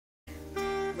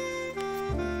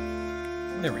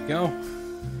There we go.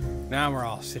 Now we're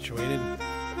all situated.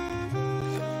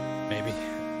 Maybe.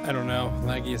 I don't know.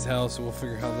 Laggy as hell, so we'll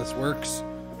figure how this works.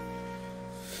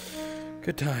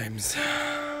 Good times.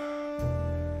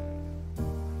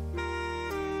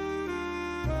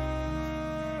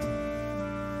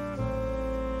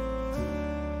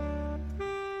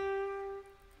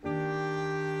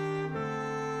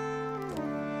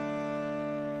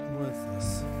 What is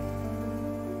this?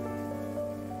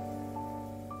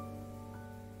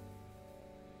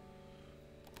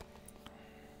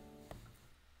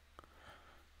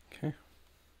 Okay.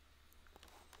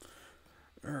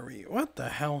 Are we? What the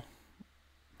hell?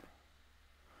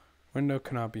 Window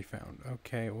cannot be found.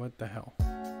 Okay, what the hell?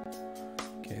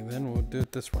 Okay, then we'll do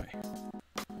it this way.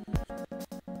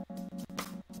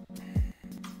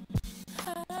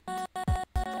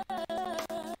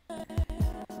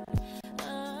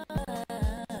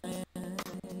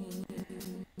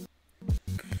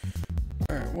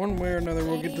 Alright, one way or another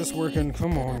we'll get this working.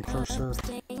 Come on, cursor.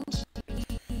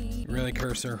 Really,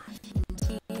 cursor?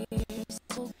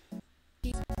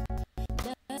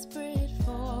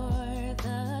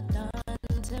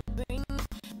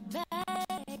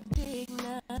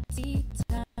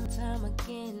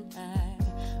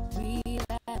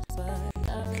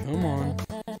 Come on.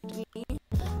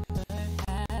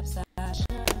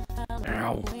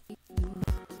 Ow.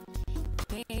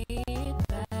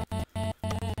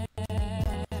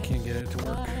 Can't get it to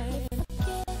work.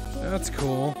 That's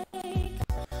cool.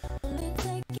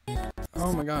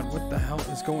 Oh my god, what the hell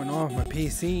is going on with my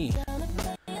PC?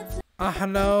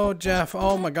 Hello, Jeff.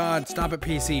 Oh my god, stop it,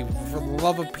 PC. For the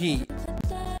love of Pete.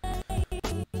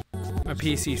 My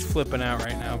PC's flipping out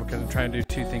right now because I'm trying to do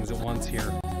two things at once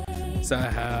here. So I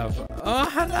have... Oh,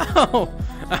 hello!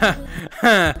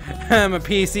 My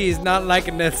PC is not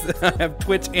liking this. I have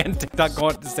Twitch and TikTok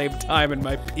going at the same time and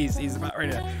my PC is about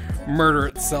ready to murder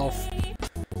itself.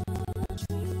 Let's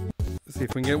see if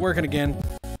we can get it working again.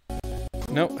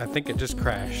 Nope, I think it just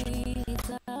crashed.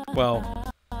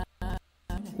 Well,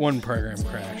 one program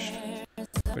crashed,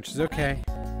 which is okay.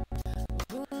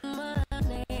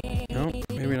 Nope,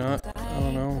 maybe not. I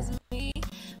don't know.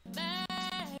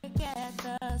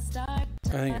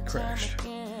 I think it crashed.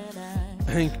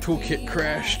 I think Toolkit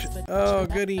crashed. Oh,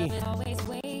 goody.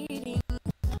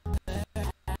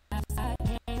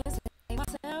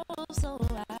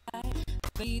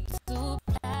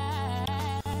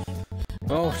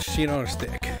 Oh, sheet on a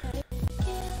stick.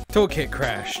 Toolkit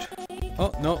crashed.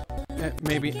 Oh, no.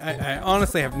 Maybe. I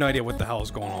honestly have no idea what the hell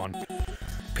is going on.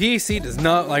 PC does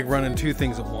not like running two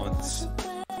things at once.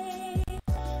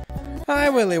 Hi,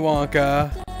 Willy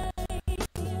Wonka.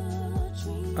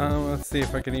 Let's see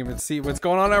if I can even see what's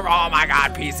going on over. Oh my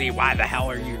god, PC, why the hell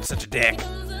are you such a dick?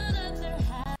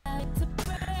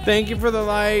 Thank you for the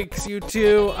likes, you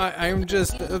two. I'm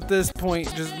just, at this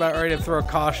point, just about ready to throw a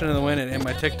caution in the wind and end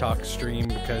my TikTok stream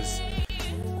because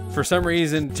for some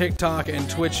reason, TikTok and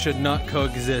Twitch should not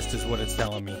coexist is what it's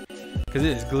telling me. Because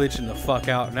it is glitching the fuck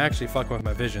out and actually fucking with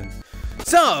my vision.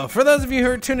 So, for those of you who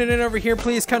are tuning in over here,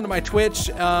 please come to my Twitch.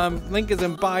 Link is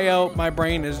in bio. My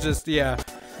brain is just, yeah.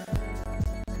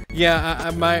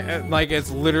 Yeah, like,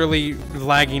 it's literally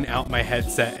lagging out my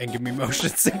headset and giving me motion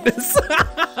sickness.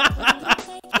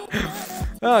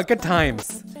 Oh, good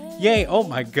times. Yay, oh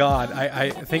my god. I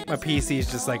think my PC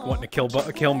is just, like, wanting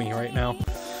to kill me right now.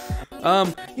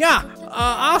 Yeah,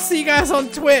 I'll see you guys on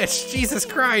Twitch. Jesus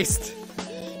Christ.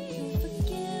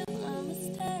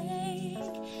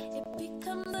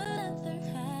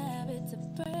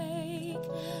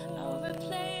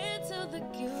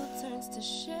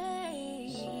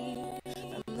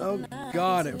 Oh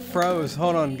god, it froze.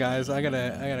 Hold on, guys. I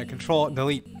gotta control and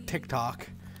delete TikTok.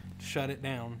 Shut it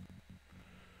down.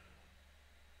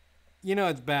 You know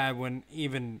it's bad when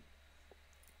even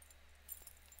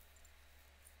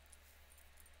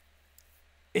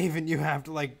you have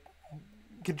to like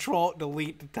control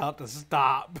delete to tell it to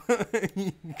stop.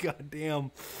 God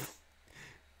damn.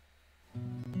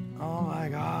 Oh my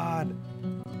god.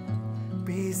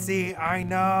 PC, I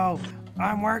know.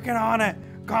 I'm working on it.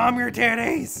 Calm your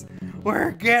titties.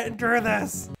 We're getting through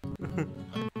this. Did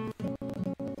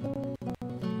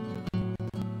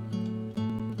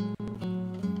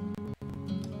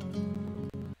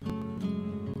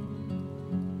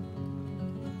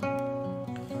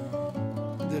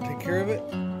it take care of it?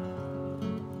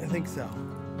 I think so.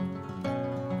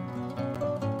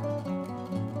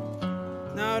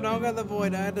 No, don't got the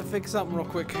void. I had to fix something real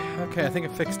quick. Okay, I think I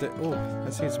fixed it. Oh,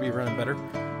 that seems to be running better.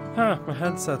 Huh, my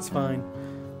headset's fine.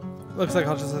 Looks like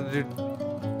I'll just have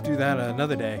to do that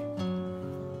another day.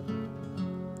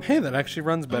 Hey, that actually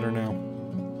runs better now.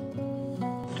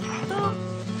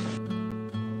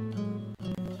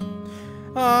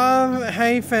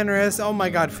 Hey, Fenris. Oh my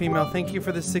god, female. Thank you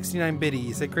for the 69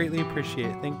 biddies. I greatly appreciate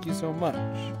it. Thank you so much.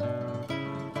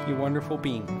 You wonderful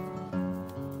being.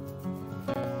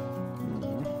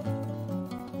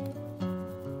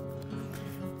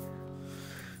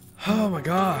 Oh my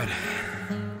god.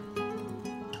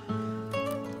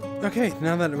 Okay,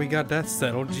 now that we got that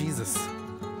settled, Jesus.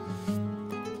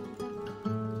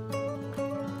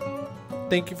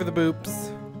 Thank you for the boops.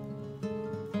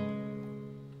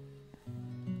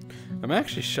 I'm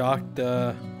actually shocked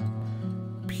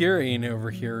Pierre ain't over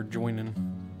here joining.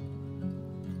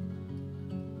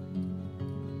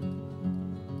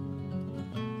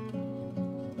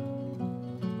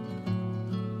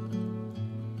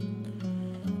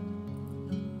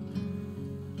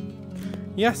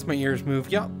 Yes, my ears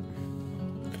move. Yup.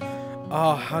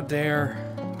 Oh, how dare.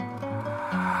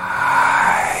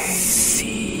 I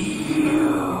see you.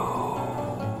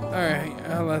 Alright,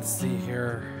 let's see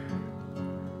here.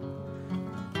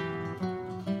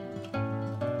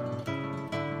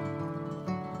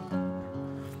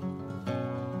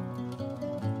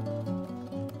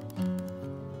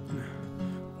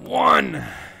 One,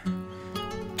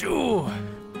 2,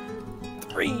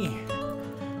 3,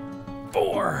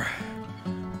 4,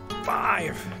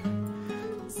 5,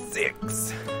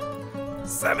 6,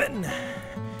 7,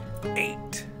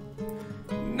 8,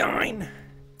 9,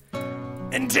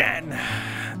 and 10.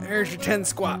 There's your 10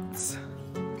 squats.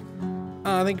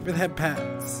 Thank you for the head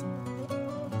pats.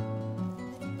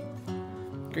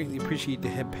 Greatly appreciate the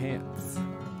head pats.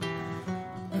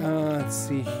 Let's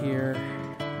see here.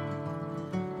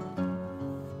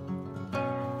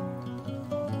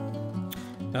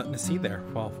 Nothing to see there.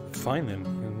 Well, fine then.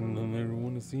 I don't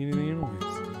want to see anything anyways.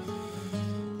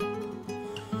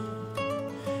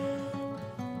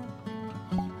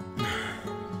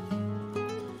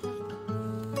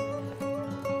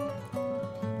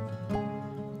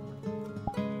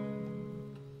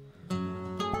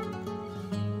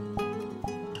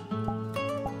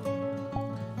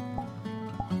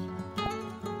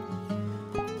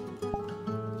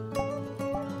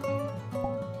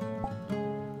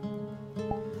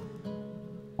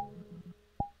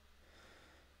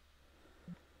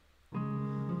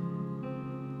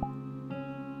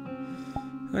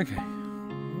 Okay.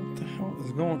 What the hell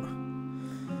is going on?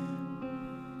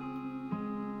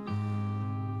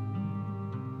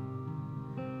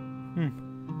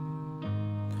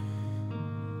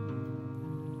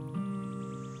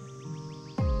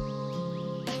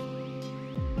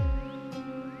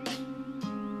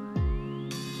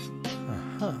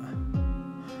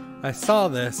 I saw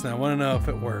this and I want to know if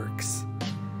it works.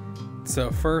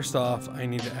 So first off, I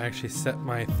need to actually set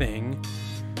my thing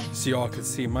so y'all can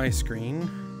see my screen.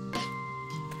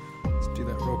 Let's do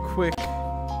that real quick.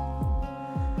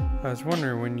 I was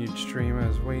wondering when you'd stream. I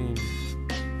was waiting.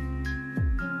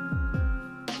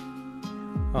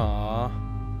 Aww.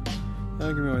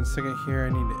 Give me 1 second here. I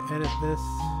need to edit this.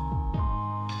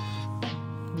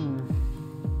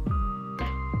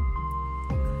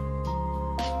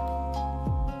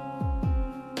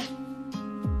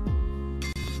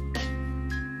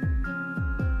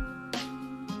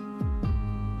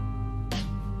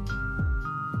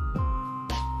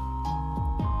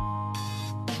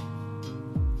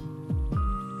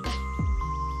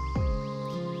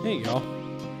 There you go.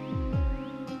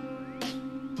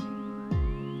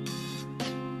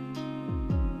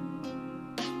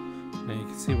 Now you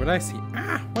can see what I see.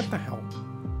 Ah, what the hell?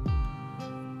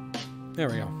 There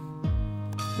we go.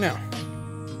 Now,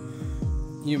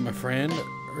 you, my friend,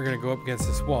 are gonna go up against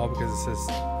this wall because it says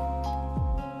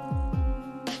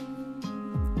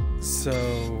so.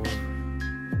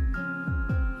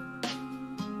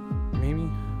 Maybe.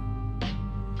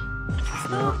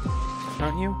 No,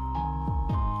 not you.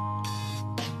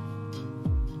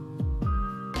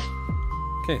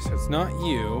 Okay, so it's not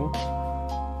you.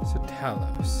 So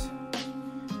Talos.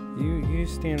 You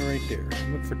stand right there.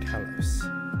 Look for Talos.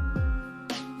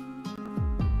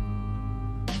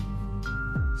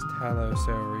 Is Talos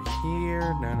over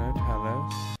here? No,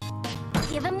 Talos.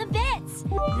 Give him the bits.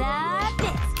 The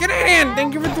bits. Get in!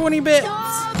 Thank you for 20 bits.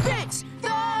 The bits.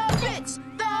 The bits.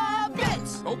 The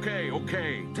bits. Okay.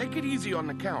 Take it easy on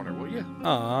the counter, will you?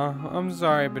 Aw, I'm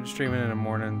sorry I've been streaming in the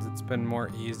mornings. It's been more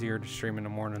easier to stream in the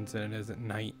mornings than it is at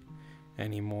night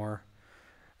anymore.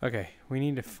 Okay, we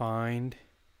need to find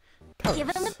Talos. Give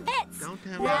him the bits. Don't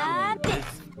tell The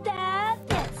bits. The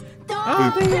bits.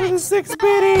 Oh, thank you for the 6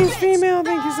 biddies, female.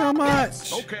 Thank you so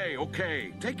much.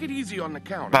 Okay. Take it easy on the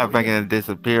counter. About thinking it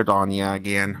disappeared on you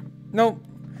again. Nope.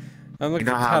 I'm looking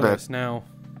You for know how to- Talos now.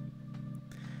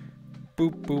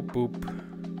 Boop, boop, boop.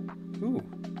 Ooh.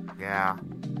 Yeah.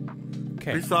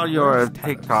 Okay. We saw your where's Talos?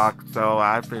 TikTok, so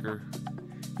I figured.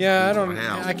 Yeah,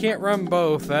 Hell. I can't run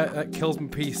both. That kills my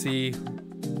PC.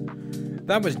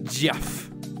 That was Jeff.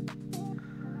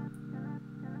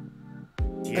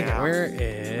 Okay, Yeah. where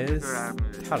is Yeah.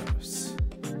 Talos?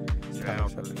 Yeah,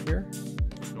 Talos up here.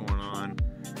 what's going on?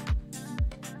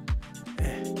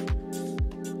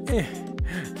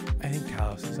 I think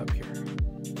Talos is up here.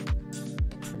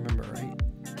 Remember right?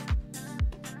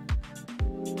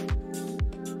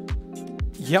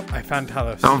 Yep, I found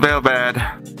Talos. Don't feel bad.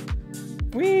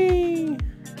 Whee!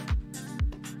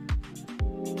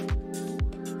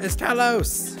 It's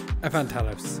Talos! I found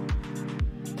Talos.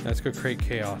 Let's go create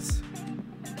chaos.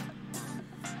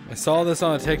 I saw this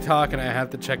on a TikTok and I have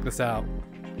to check this out.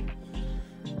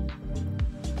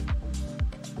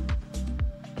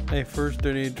 I first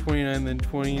donated 29, then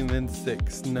 20, and then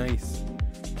 6. Nice.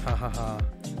 Ha ha ha.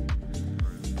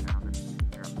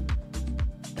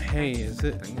 Hey, is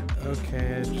it?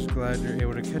 Okay, I'm just glad you're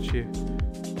able to catch you.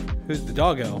 Who's the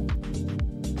doggo?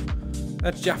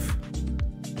 That's Jeff.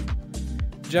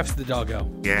 Jeff's the doggo.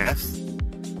 Yes.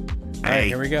 Alright, Hey.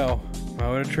 here we go.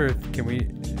 Moment of truth. Can we...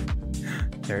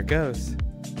 There it goes.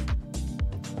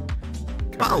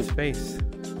 Cover his Oh. face.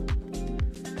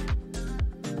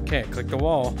 Okay, click the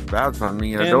wall. That's on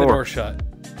me. And A the door door. shut.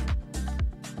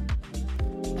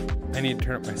 I need to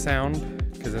turn up my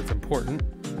sound, because that's important.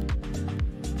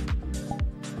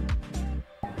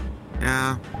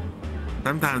 Yeah.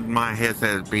 Sometimes my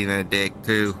headset is being a dick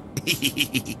too.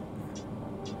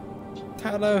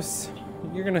 Talos,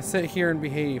 you're gonna sit here and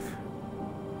behave.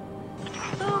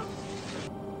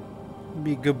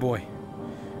 Be a good boy.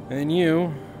 And then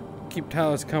you keep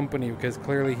Talos company because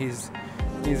clearly he's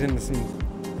in some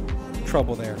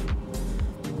trouble there.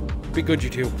 Be good, you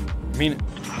two. I mean it.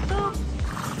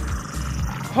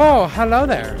 Oh, hello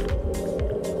there.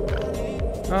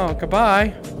 Oh,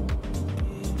 goodbye.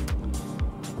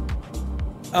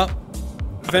 Oh,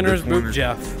 Vendor's boop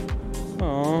Jeff.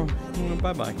 Oh,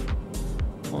 bye-bye.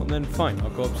 Well, then fine. I'll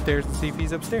go upstairs and see if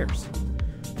he's upstairs.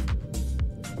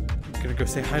 I'm gonna go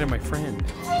say hi to my friend.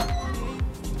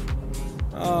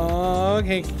 Oh,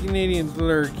 okay, Canadian's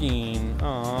lurking.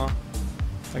 Aw.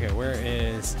 Okay, where'd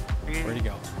he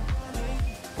go?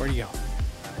 Where'd he go?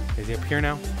 Is he up here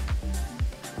now?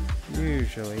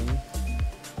 Usually.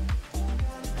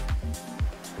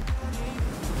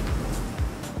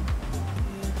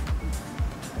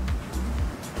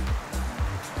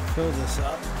 Fill this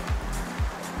up.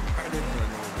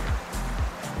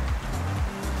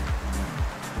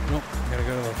 Nope, gotta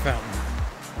go to the fountain.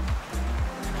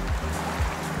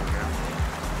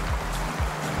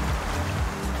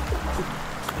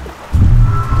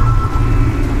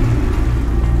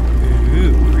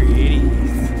 Ooh, pretty.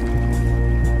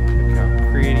 Look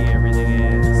how pretty everything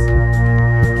is.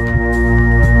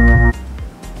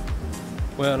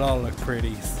 Well, it all look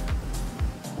pretty.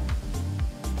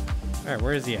 Alright,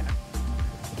 where is he at?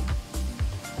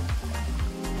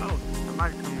 Oh,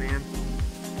 somebody coming in.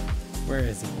 Where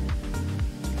is he?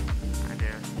 I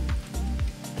guess.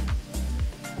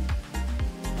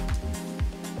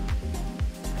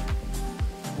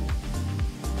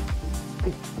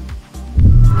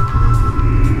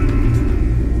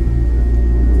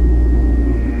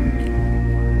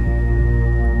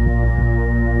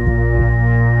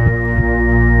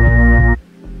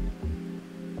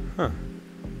 Huh.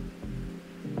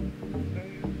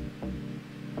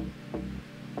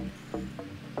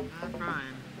 I'm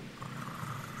trying.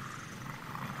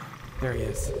 There he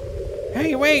is.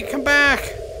 Hey, wait, come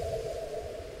back!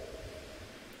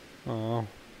 Oh.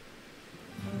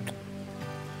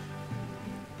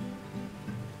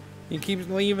 He keeps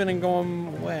leaving and going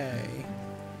away.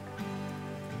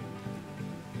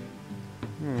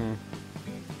 Yeah.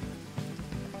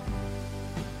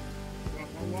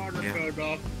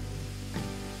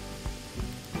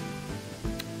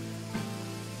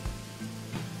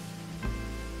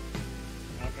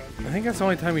 I think that's the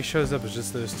only time he shows up is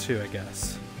just those two, I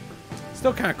guess.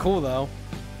 Still kind of cool, though.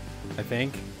 I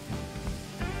think.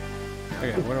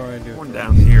 Okay, what do I do? One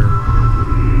down here.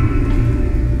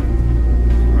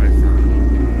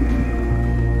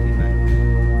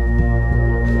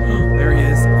 There he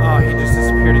is. Oh, he just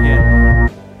disappeared again.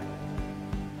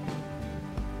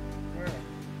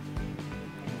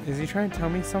 Is he trying to tell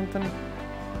me something?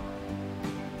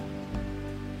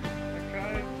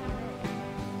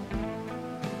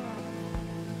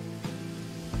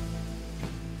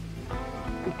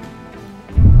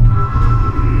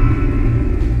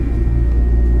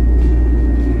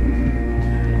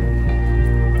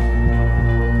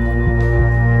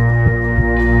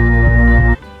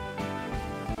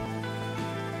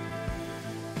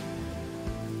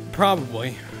 Probably.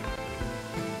 I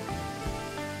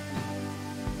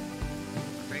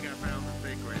think I found the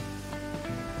secret.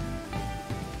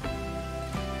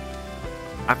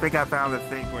 I think I found the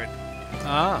secret.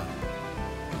 Ah.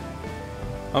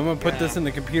 I'm gonna put this in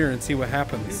the computer and see what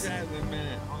happens. Do that in a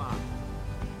minute. Hold on.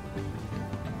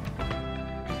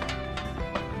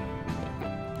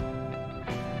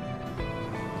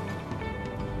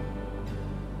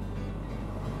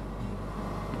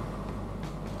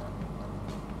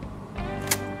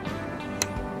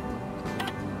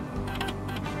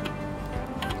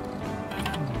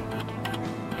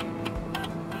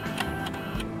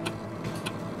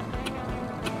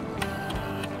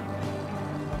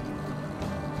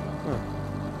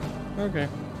 Okay.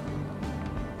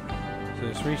 So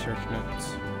there's research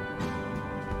notes.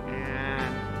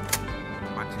 And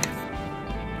watch this.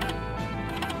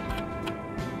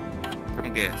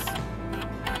 Drink this.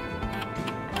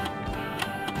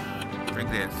 Drink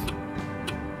this.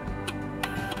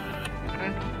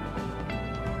 Okay.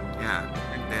 Yeah,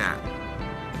 drink that.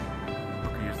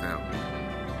 Look at yourself.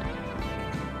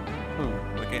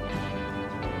 Look at.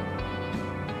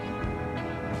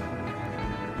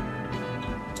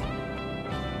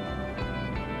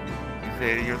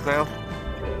 Say to yourself.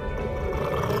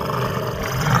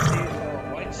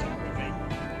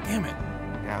 Damn it.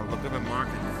 Yeah, look at the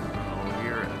markings over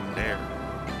here and there.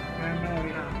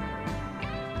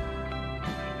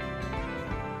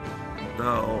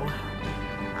 So,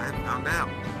 I found out.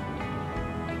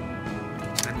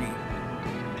 I mean,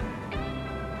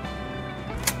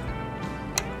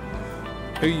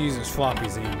 Who uses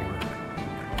floppies anymore?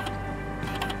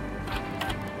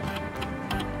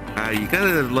 you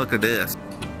gotta look at this.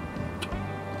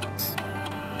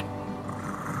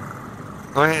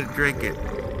 Go ahead and drink it.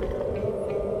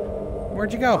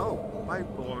 Where'd you go? Oh, pipe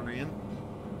blowing in.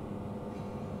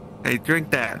 Hey,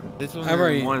 drink that. This I've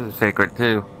already- one is a secret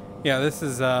too. Yeah, this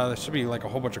is, there should be like a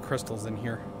whole bunch of crystals in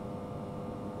here.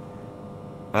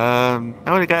 I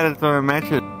only got it on a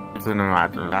matches in the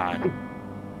matter.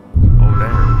 Oh,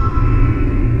 there.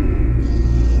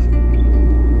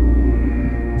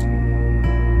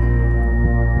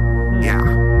 Yeah.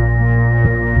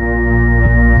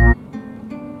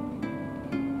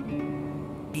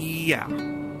 Yeah.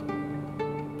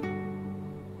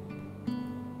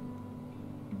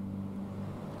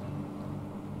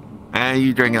 And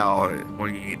you drink all of it. What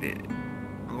do you eat it?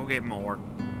 I'm gonna get more.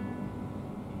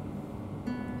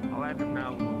 I'll let them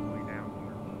know when we down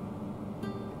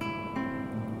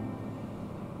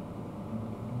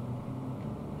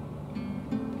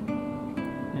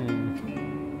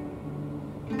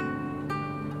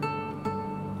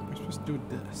We're supposed to do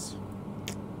this.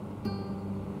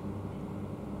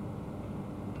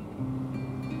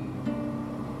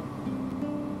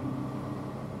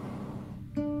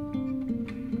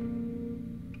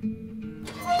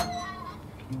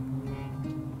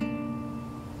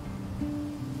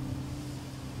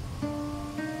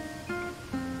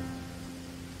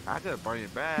 I gotta bring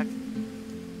it back.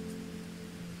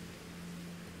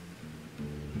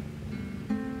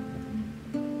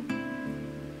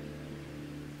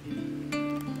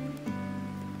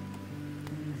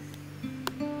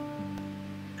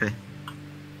 Okay.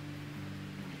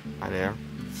 Hi there.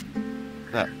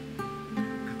 Look.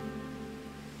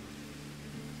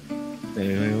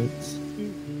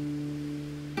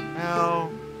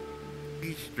 Well,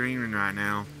 he's streaming right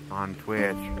now on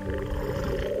Twitch.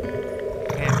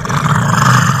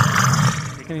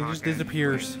 And he just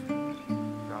disappears.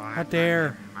 Out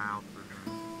there. I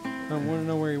don't want to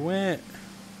know where he went.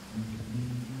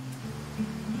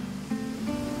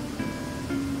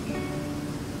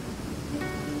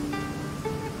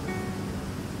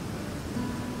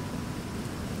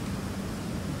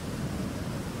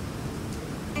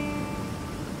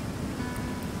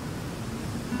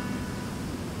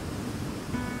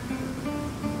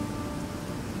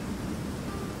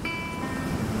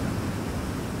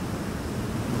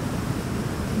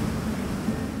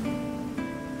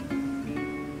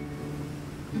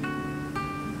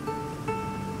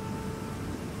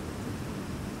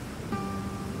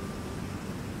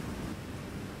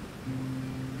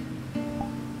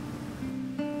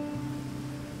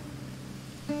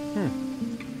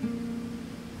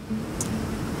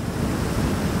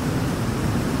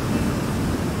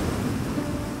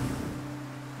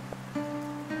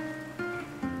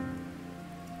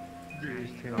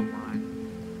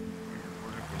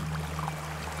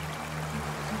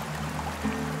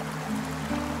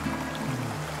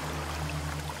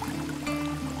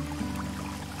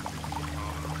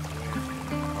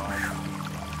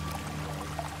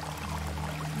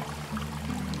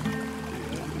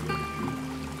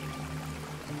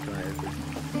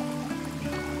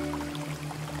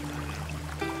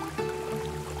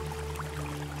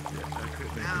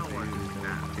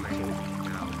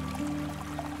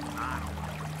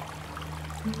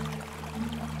 There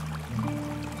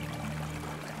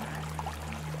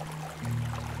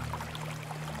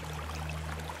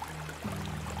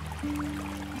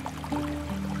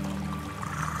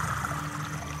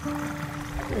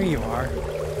you are.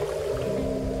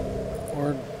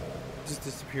 Or just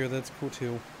disappear, that's cool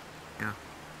too. Yeah.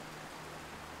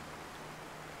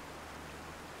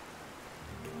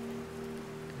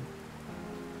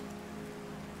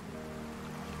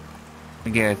 I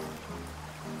guess.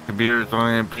 Computer's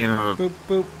only being a Boop,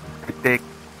 boop. thick.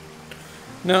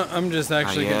 No, I'm just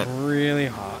actually yet. getting really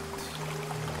hot.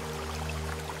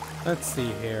 Let's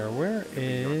see here. Where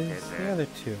is the other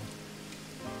two?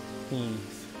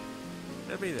 These.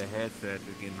 That'd be the headsets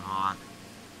are getting hot.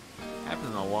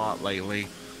 Happens a lot lately.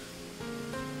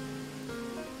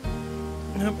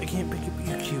 Nope, I can't pick up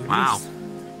your cuties. Wow.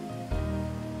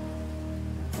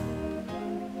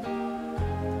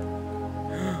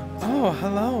 Oh,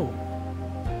 hello.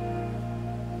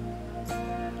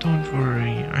 Don't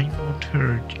worry, I won't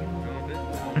hurt you.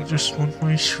 I just want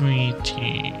my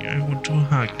sweetie. I want to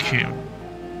hug him.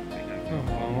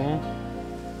 Oh.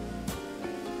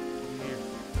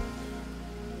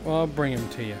 Well, I'll bring him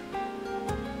to you.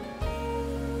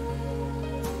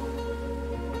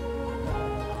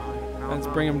 Let's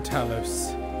bring him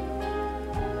Talos.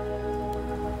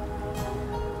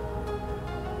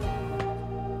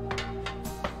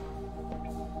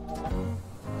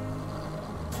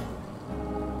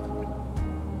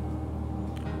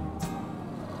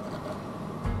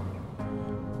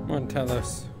 Come on,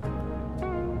 Talos.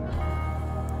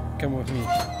 Come with me.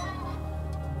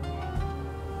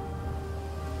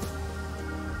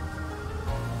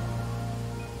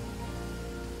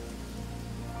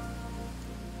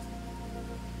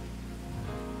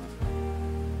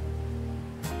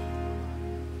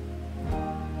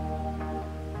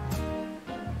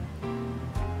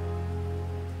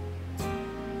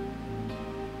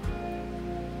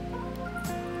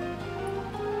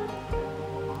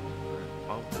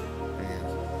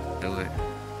 Do it.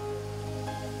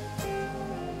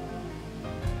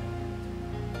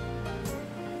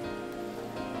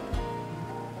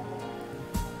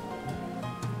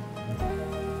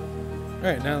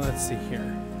 Alright, now let's see here.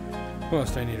 Who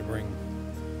else do I need to bring?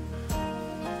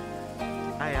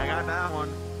 Hey, I got that one.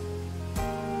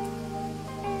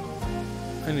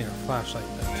 I need a flashlight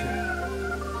though too.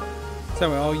 So that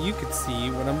way all you could see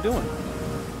what I'm doing.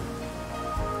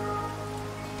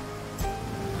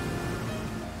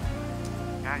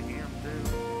 Got him too.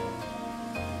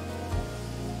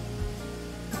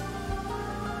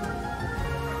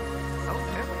 Oh,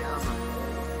 heavy armor.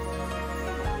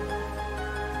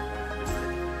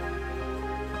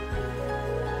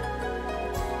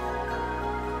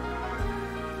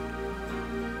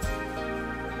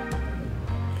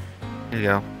 Here you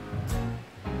go.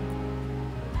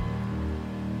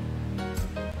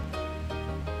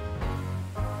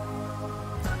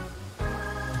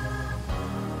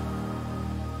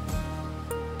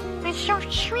 It's so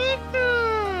sweet.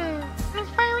 I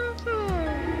found you.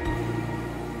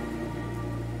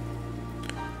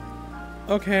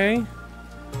 Okay.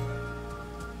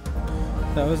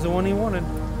 That was the one he wanted.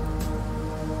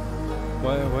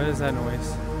 What is that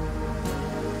noise?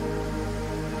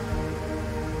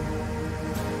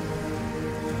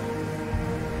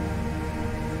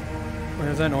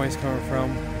 Where's that noise coming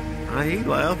from? He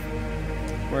left.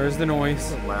 Where's the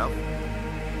noise? Left.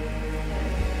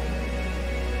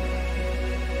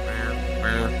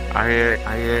 I hear it.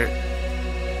 I hear it.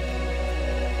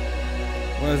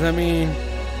 What does that mean?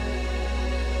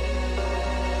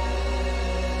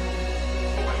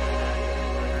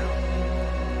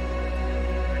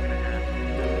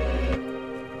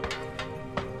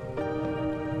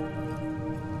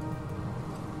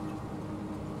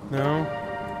 No?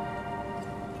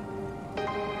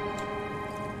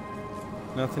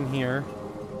 Nothing here.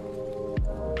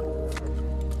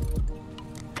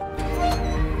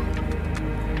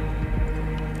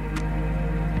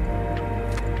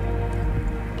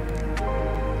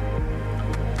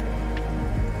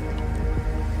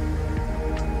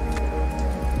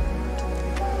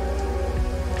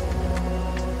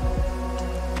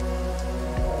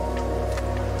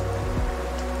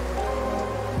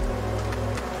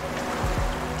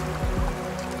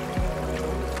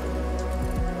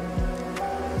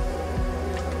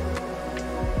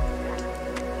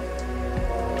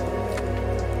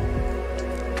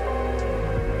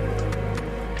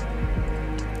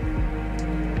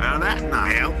 Well, that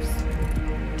not helps.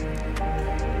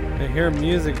 I hear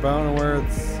music, but I don't know where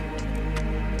it's.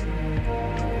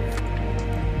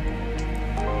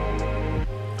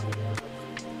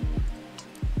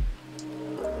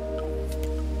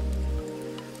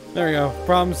 There we go.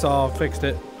 Problem solved. Fixed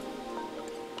it.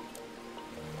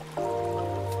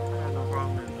 No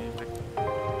problem with music.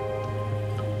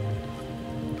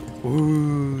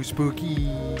 Ooh, spooky.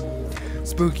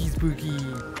 Spooky, spooky.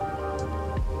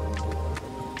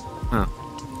 Huh.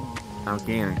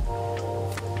 Again.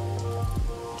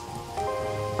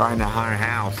 Find a haunted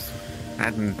house.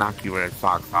 That'd knock you with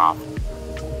socks off.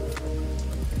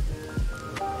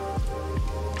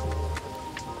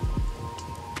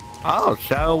 Oh,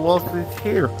 Shadow Wolf is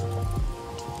here.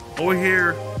 Over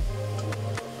here.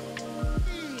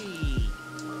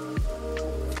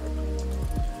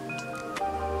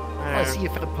 I see you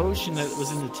found a potion that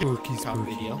was in the Spooky, TikTok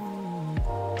spooky. video.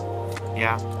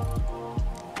 Yeah.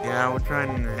 Yeah, we're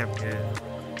trying to have to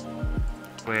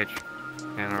switch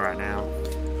channel right now.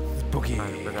 Spooky.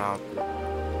 Trying to put out the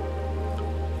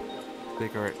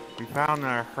cigarette. We found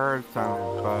a herd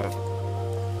something, but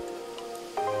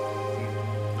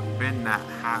we've been that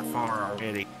high far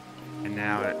already, and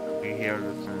now we hear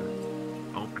there's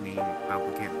an opening, but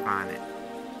we can't find it.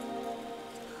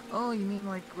 Oh, you mean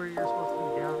like where you're supposed to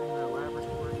be down in the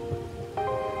laboratory?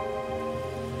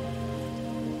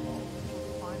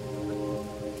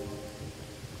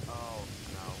 Oh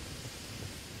no.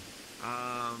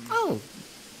 Oh,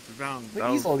 We found the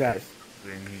those easel guys.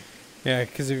 things. Yeah,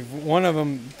 because if one of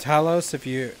them, Talos, if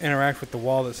you interact with the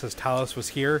wall that says Talos was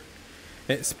here,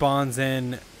 it spawns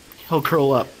in. He'll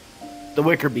curl up. The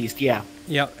wicker beast, yeah.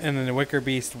 Yep, and then the Wicker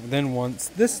Beast then wants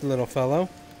this little fellow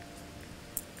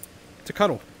to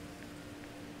cuddle.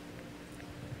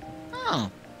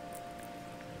 Oh.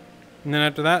 And then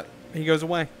after that, he goes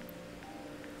away.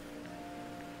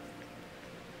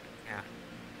 Yeah.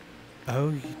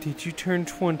 Oh, did you turn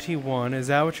 21? Is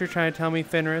that what you're trying to tell me,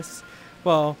 Fenris?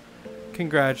 Well,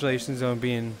 congratulations on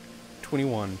being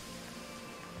 21.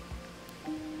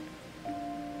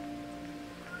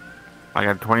 I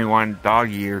got 21 dog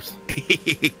years.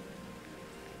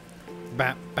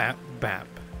 Bap, bap, bap.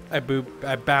 I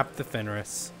bap the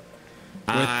Fenris.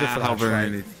 With the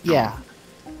flashlight. Yeah.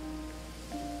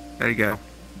 There you go.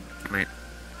 Wait.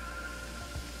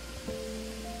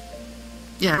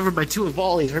 Yeah, over by two of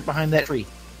volleys right behind that tree.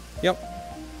 Yep.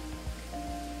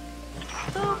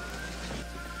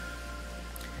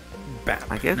 Bap.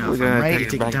 I guess Now, we're if I'm gonna right,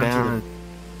 take it back down to down.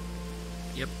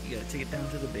 Yep, you gotta take it down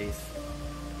to the base.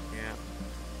 Yeah.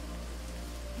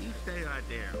 You stay right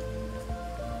there.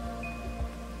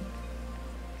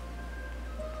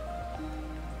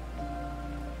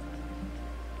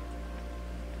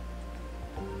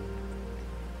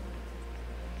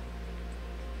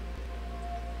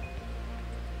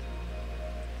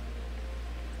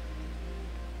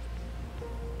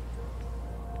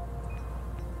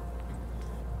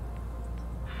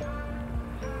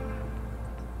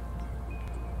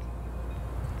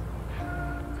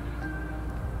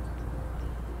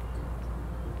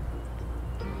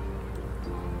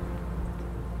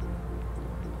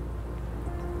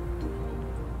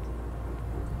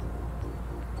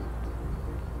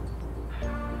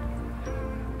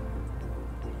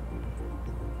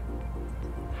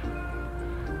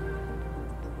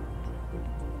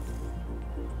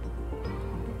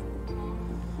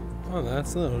 Oh,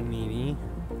 that's a little neaty.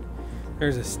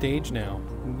 There's a stage now.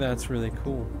 That's really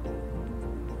cool.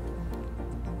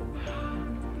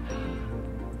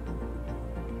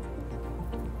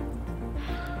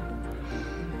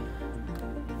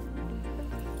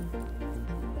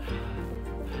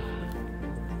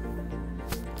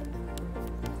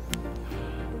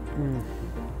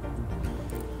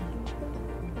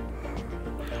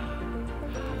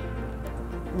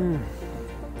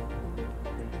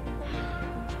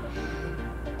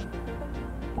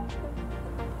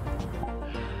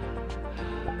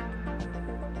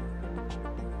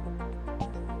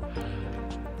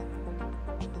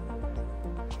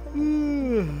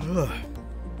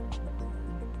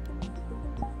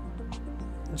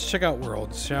 Let's check out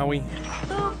Worlds, shall we?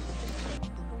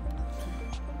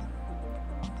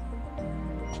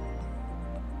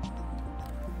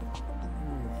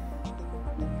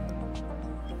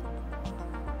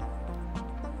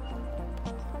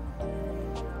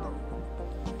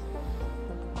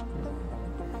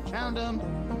 Found him.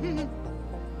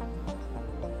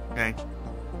 Okay.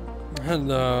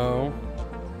 Hello.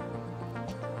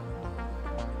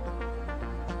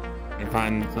 You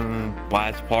find some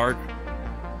last part?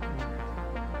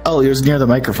 Oh, he was near the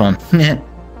microphone. Yeah.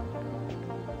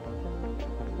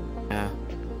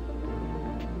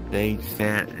 They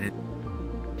said it.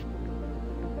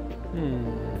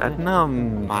 That's not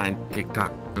my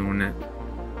TikTok doing it.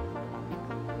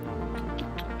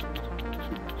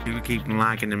 You keep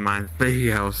liking in my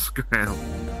videos, girl.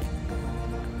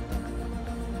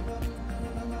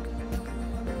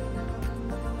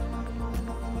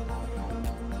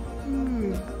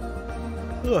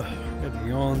 Ugh, got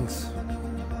yawns.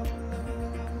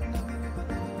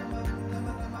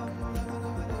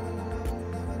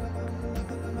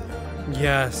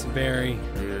 Yes, very.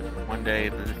 Dude, one day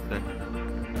this thing.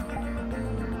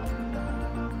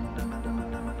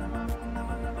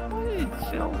 What is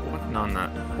Shell working on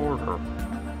that quarter?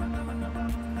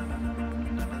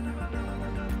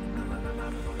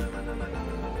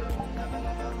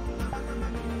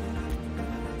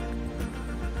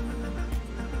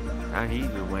 He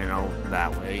just went over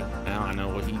that way. Now I know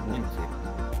what he went to.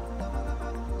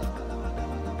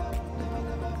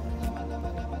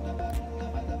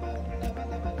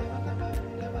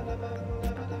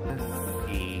 Let's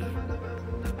see.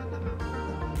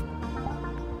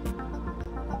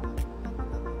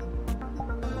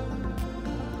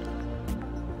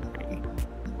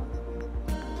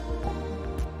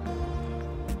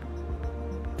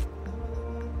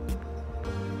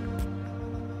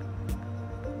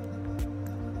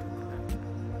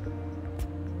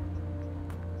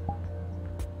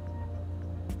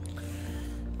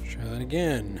 Try that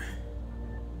again.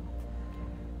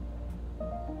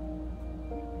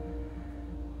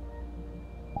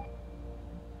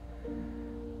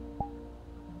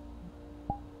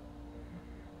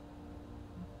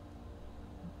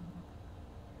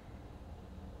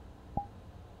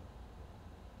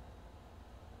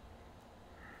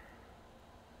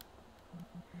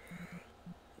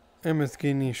 I must get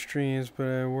any streams, but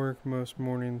I work most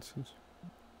mornings.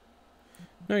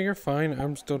 No, you're fine.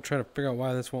 I'm still trying to figure out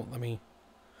why this won't let me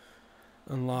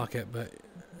unlock it, but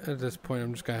at this point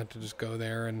I'm just gonna have to just go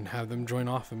there and have them join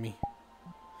off of me.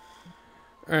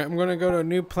 Alright, I'm gonna go to a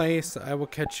new place. I will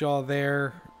catch y'all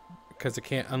there because I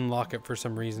can't unlock it for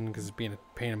some reason because it's being a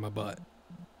pain in my butt.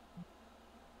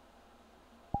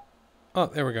 Oh,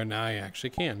 there we go. Now I actually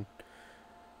can.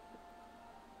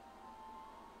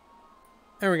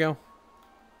 There we go.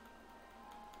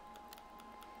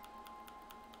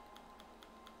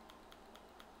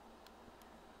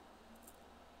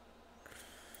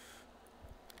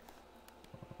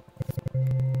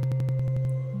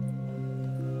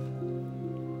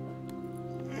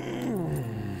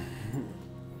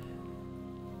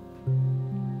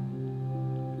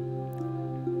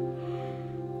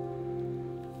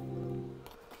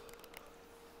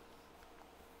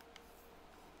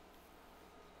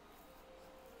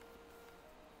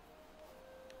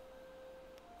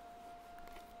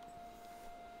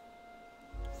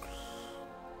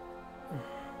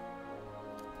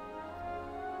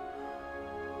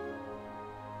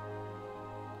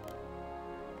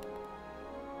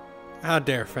 How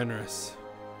dare Fenris.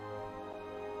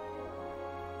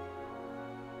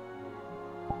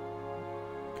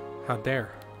 How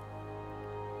dare.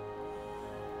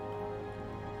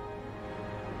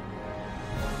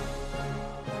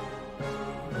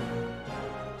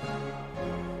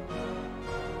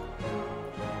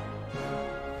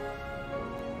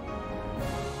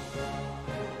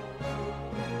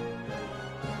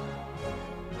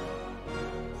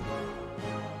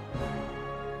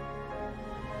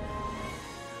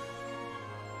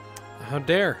 How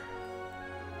dare.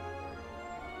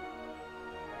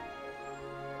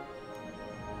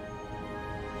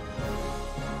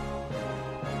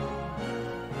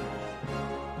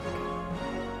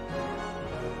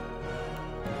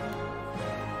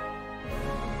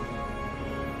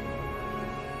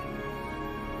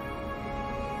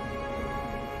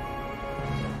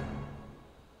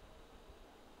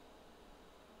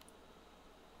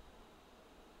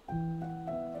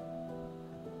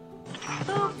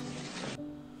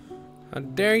 How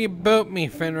dare you boot me,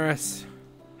 Fenris?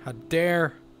 How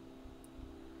dare.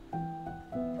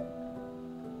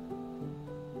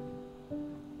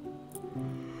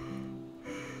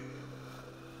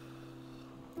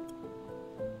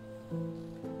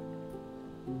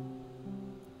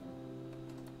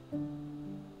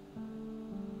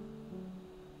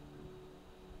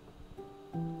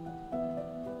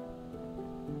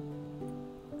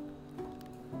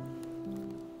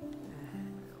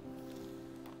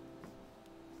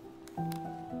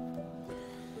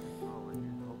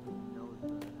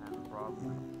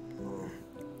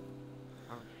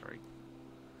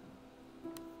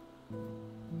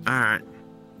 Alright.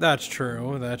 That's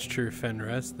true. That's true,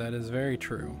 Fenris. That is very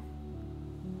true.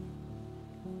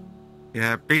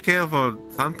 Yeah, be careful.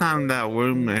 Sometimes that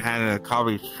room had a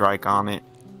coffee strike on it.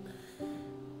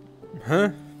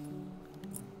 Huh?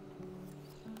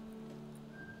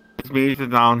 It's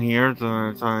music down here, so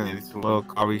it's on this little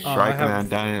coffee strike and then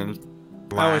down in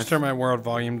I always turn my world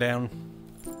volume down.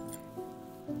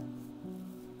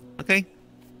 Okay.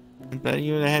 I'm betting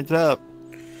you a heads up.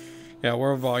 Yeah,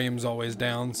 our volume's always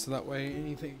down, so that way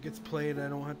anything that gets played, I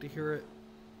don't have to hear it.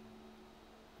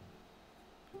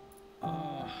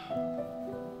 I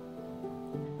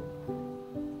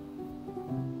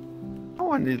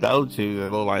want to do those two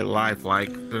that look like lifelike,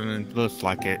 and it looks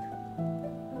like it.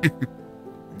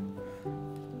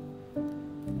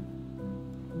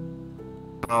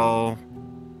 So,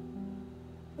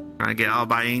 can I get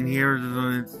everybody in here?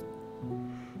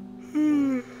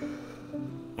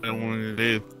 What I wanted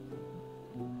to do.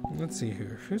 Let's see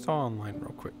here. Who's online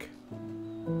real quick?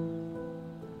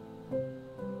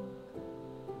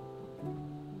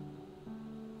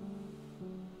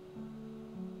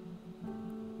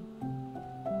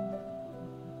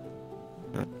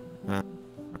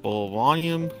 Full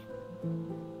volume.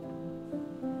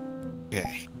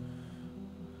 Okay.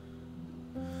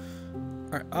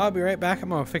 Alright, I'll be right back. I'm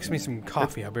gonna fix me some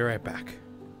coffee. I'll be right back.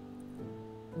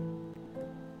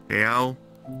 Yeah.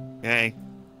 Okay.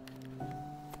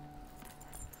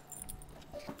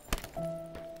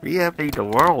 Re-update the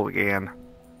world again.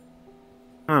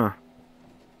 Huh.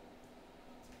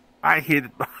 I hit.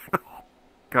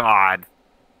 God.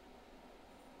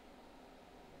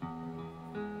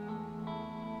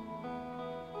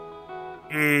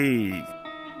 Hey.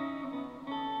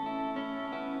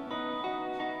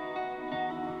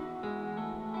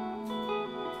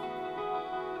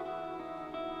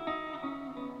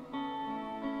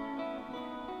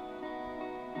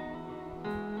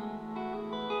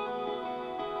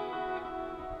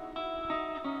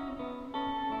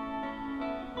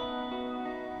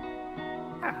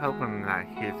 I'm hoping that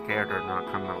his character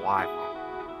not come to life.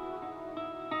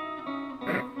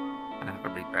 That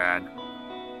would be bad.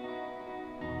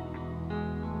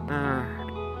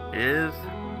 Is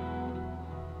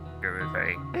gonna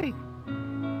say, hey,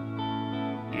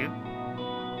 you.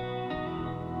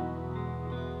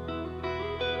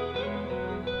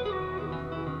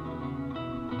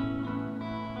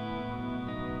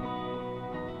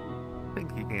 I think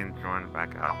he can join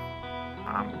back up.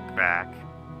 I'm back.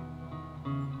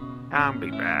 I'll be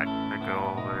back to go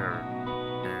over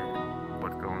there and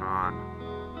what's going on.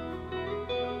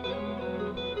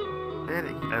 Let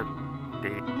it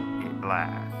update it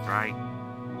last, right?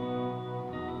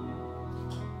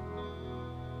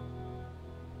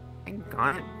 Ain't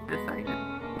gonna, this ain't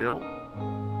built.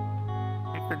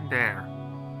 Keep it there.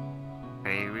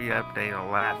 Hey, re-update the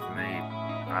last name.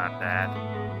 About that.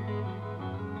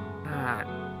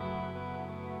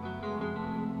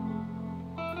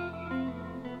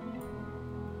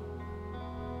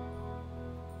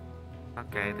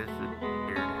 Okay, this is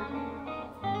weird.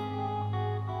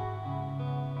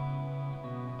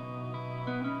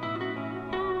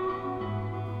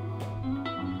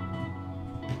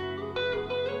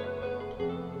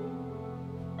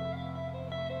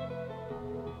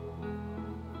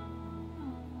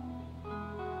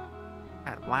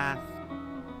 At last,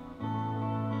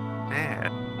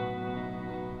 Dad.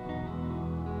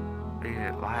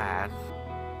 At last,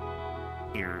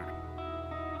 here.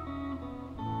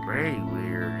 Very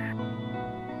weird.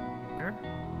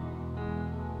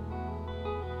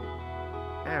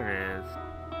 There it is.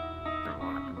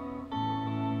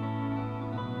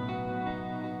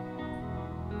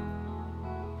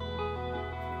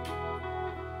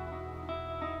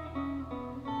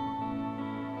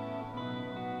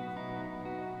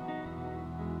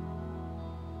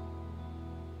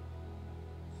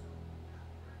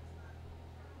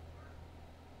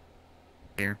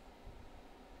 Here.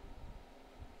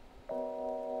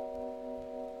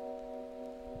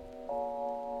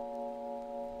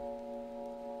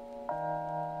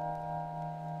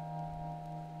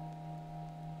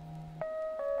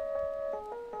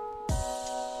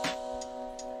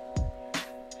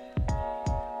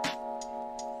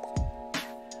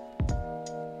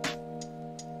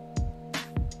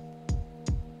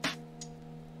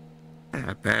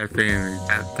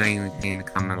 That thing can't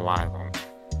come alive on.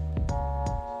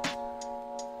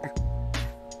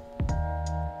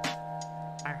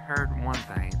 I heard one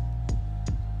thing.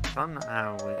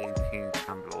 Somehow we can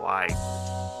come to life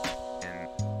in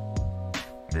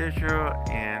visual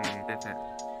and different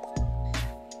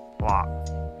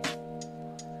blocks.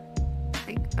 I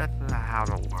think that's how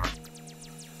to work.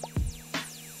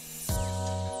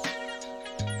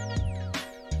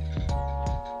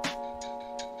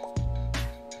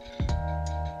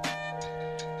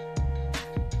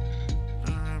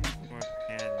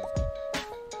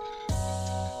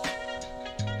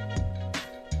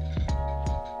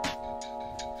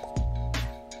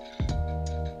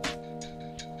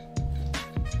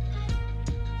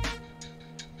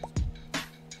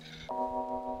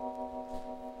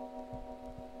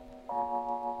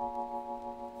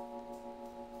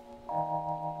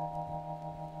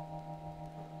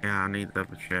 need to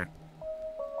double check.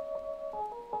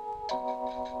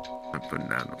 I'm putting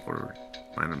down the word.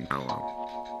 Let them know.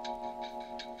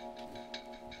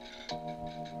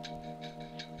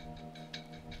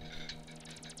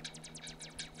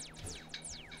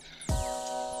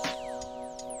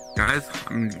 Guys,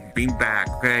 I'm being back,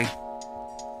 okay?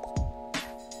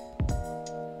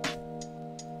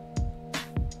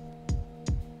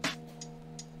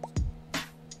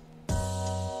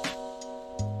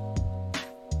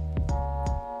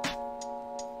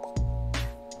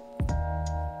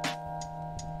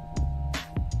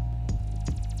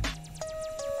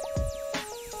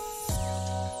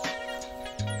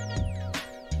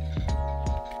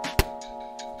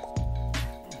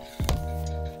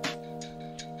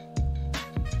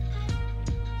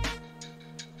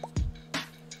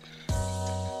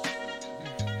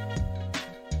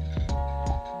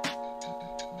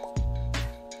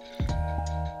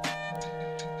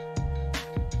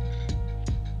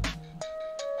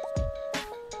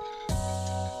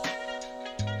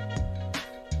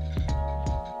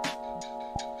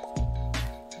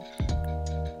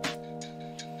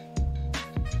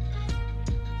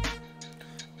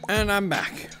 And I'm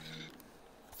back.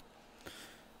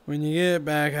 When you get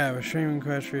back, I have a streaming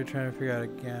quest where you're trying to figure out a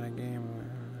game.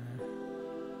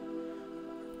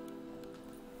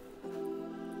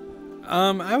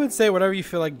 I would say whatever you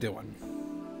feel like doing.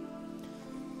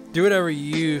 Do whatever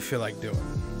you feel like doing.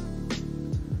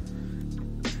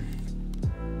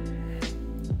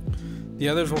 The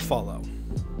others will follow.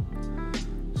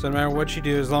 So no matter what you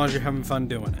do, as long as you're having fun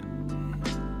doing it.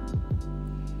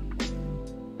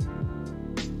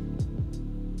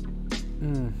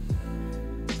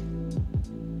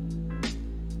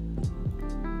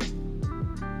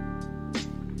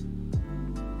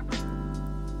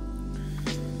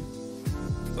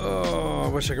 Oh, I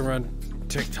wish I could run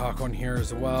TikTok on here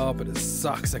as well, but it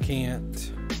sucks. I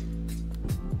can't.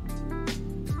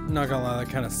 Not gonna lie,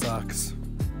 that kind of sucks.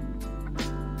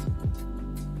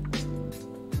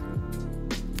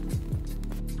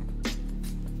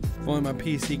 If only my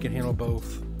PC can handle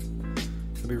both.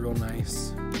 That'd be real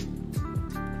nice.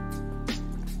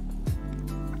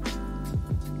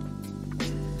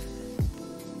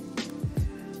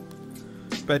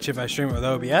 Bet you if I stream it with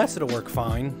OBS, it'll work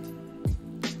fine.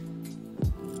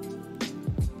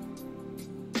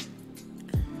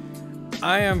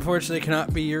 I unfortunately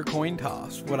cannot be your coin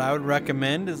toss. What I would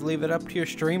recommend is leave it up to your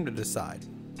stream to decide.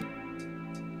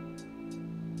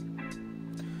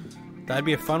 That'd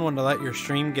be a fun one to let your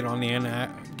stream get on the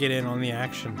get in on the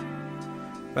action.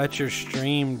 Let your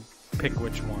stream pick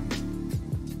which one.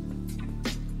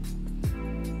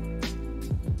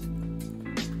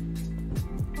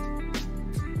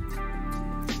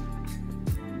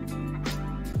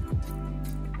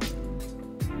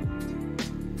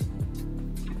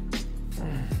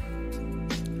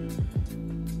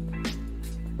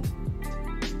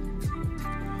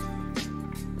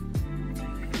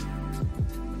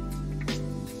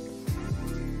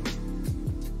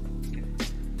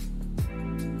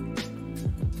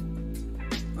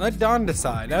 Let Dawn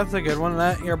decide. That's a good one.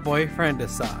 Let your boyfriend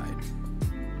decide.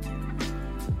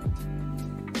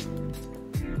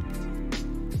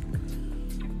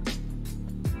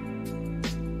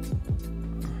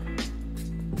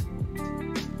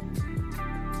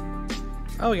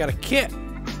 Oh, we got a Kit.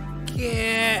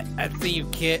 Kit. I see you,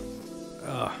 Kit.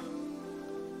 Ugh.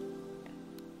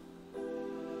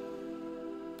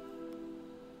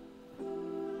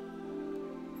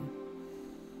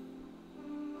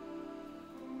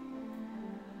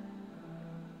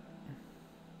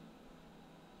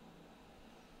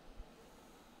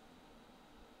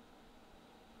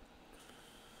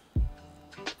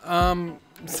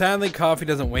 Sadly, coffee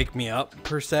doesn't wake me up,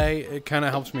 per se. It kind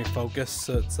of helps me focus,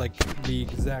 so it's like the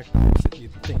exact opposite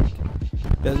you'd think.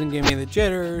 It doesn't give me the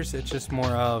jitters, it's just more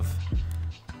of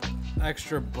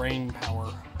extra brain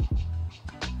power.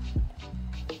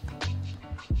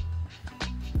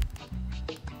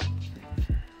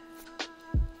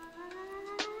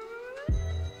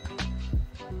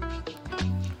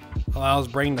 Allows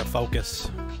brain to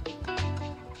focus.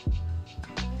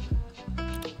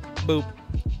 Boop.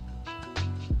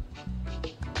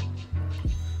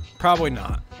 Probably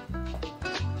not.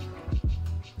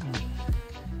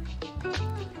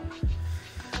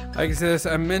 Like I said,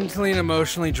 I'm mentally and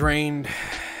emotionally drained.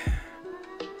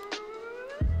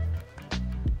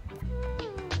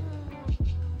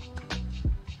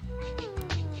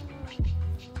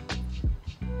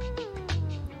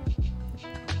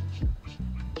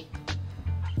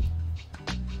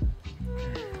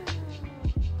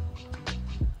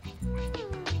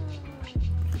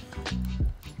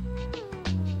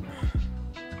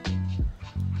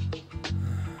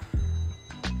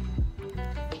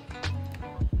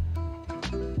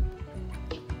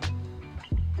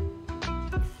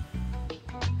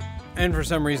 And for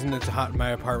some reason, it's hot in my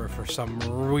apartment for some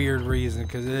weird reason,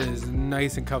 because it is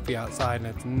nice and comfy outside, and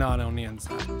it's not on the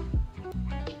inside.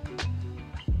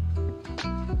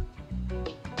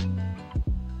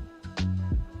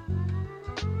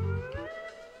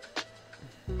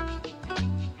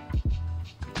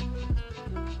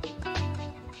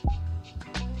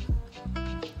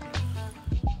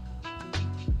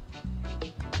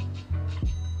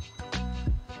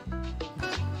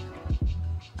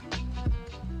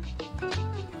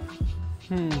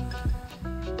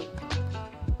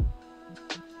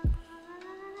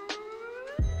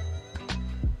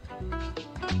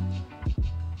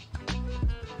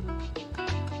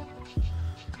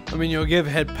 I mean, you'll give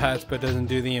head pats, but it doesn't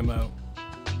do the emote.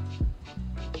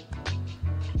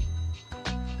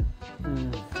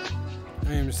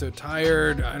 I am so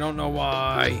tired. I don't know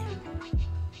why.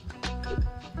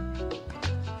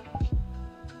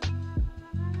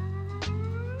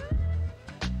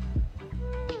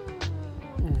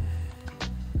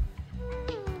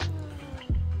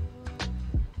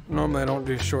 Normally I don't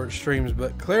do short streams,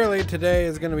 but clearly today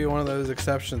is going to be one of those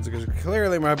exceptions because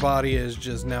clearly my body is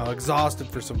just now exhausted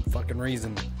for some fucking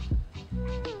reason.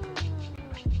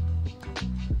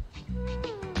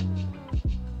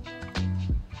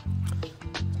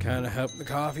 Kind of hoped the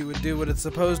coffee would do what it's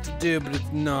supposed to do, but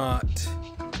it's not.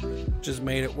 Just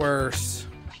made it worse.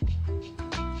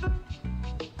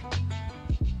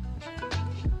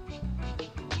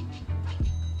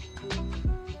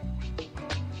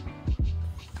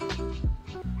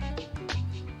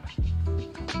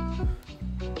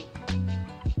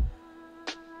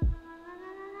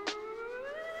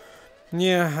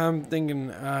 Yeah, I'm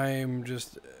thinking I'm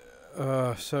just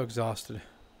so exhausted.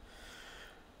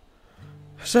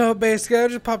 So basically, I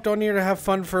just popped on here to have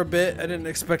fun for a bit. I didn't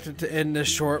expect it to end this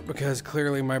short because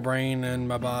clearly my brain and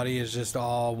my body is just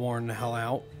all worn the hell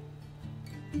out.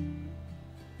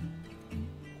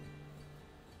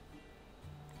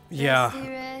 Yeah,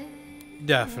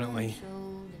 definitely.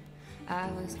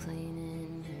 I was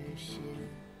cleaning her shoe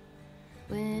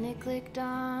when it clicked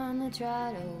on the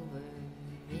trot over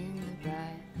in the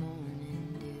bright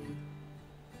morning dew.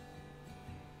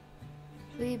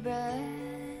 We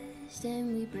brushed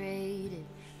and we braided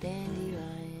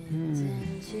dandelions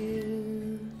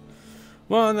into.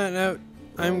 Well, on that note,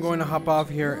 I'm going to hop off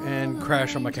here and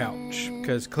crash on my couch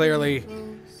because clearly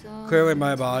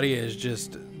my body is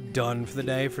just done for the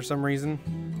day for some reason.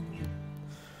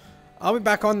 I'll be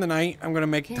back on the night. I'm going to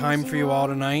make time for you all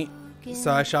tonight. So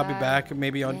I shall be back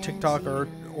maybe on TikTok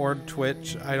or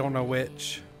Twitch. I don't know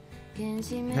which.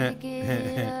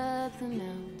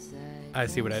 I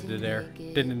see what I did there.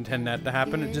 Didn't intend that to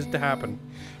happen. It just happened.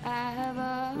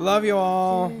 Love you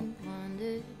all.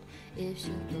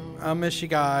 I'll miss you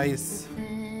guys.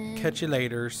 Catch you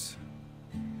laters.